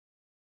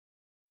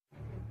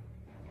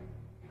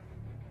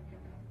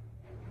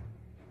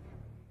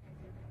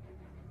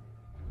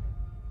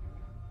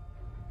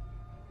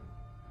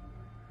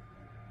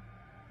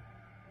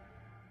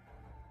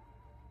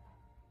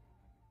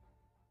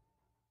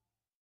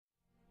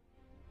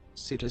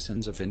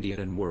Citizens of India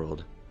and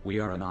world, we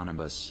are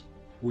anonymous.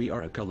 We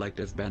are a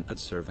collective bent at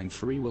serving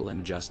free will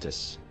and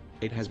justice.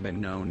 It has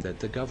been known that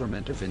the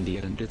government of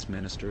India and its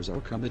ministers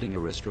are committing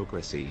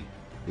aristocracy.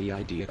 The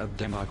idea of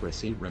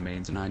democracy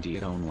remains an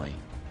idea only.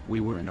 We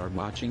were and are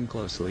watching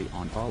closely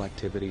on all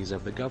activities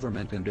of the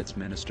government and its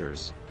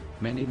ministers.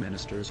 Many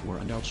ministers were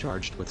and are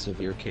charged with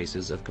severe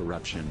cases of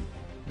corruption.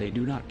 They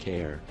do not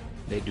care.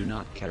 They do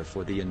not care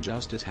for the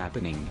injustice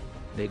happening.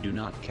 They do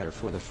not care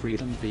for the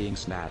freedom being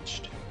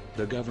snatched.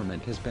 The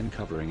government has been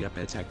covering up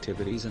its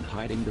activities and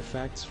hiding the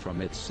facts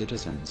from its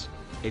citizens.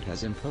 It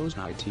has imposed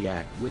IT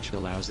Act which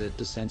allows it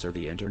to censor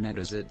the internet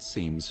as it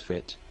seems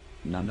fit.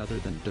 None other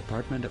than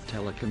Department of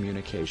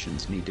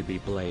Telecommunications need to be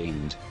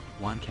blamed.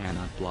 One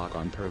cannot block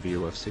on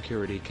purview of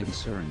security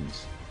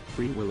concerns.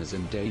 Free will is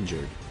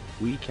endangered.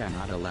 We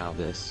cannot allow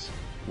this.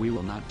 We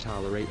will not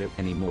tolerate it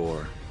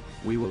anymore.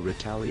 We will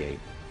retaliate,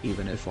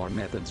 even if our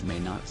methods may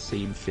not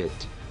seem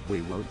fit.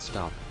 We won't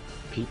stop.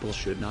 People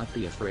should not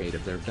be afraid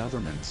of their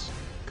governments.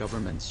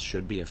 Governments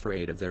should be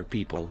afraid of their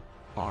people.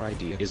 Our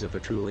idea is of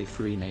a truly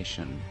free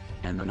nation,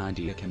 and an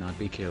idea cannot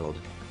be killed.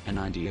 An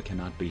idea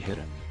cannot be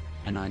hidden.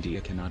 An idea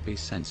cannot be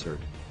censored.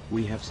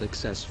 We have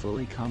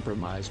successfully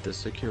compromised the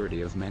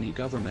security of many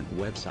government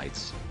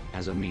websites,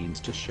 as a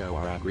means to show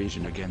our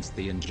aggression against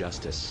the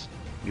injustice.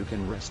 You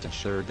can rest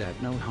assured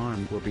that no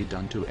harm will be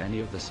done to any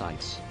of the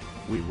sites.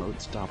 We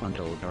won't stop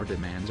until our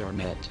demands are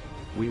met.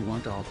 We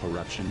want all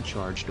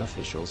corruption-charged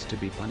officials to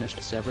be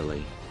punished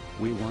severely.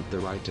 We want the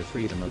right to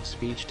freedom of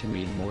speech to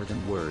mean more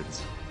than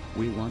words.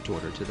 We want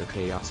order to the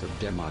chaos of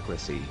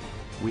democracy.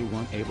 We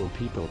want able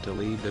people to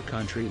lead the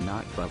country,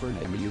 not govern.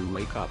 You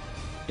wake up.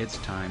 It's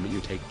time you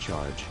take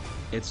charge.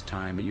 It's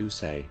time you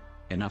say,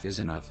 enough is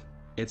enough.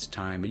 It's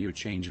time you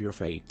change your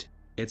fate.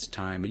 It's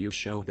time you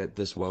show that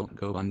this won't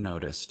go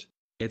unnoticed.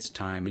 It's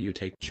time you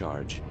take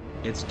charge.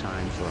 It's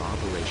time for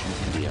Operation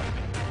India.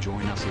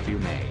 Join us if you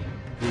may.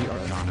 We are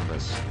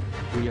anonymous.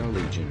 We are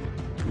legion.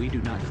 We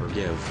do not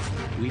forgive.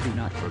 We do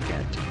not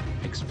forget.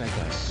 Expect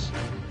us.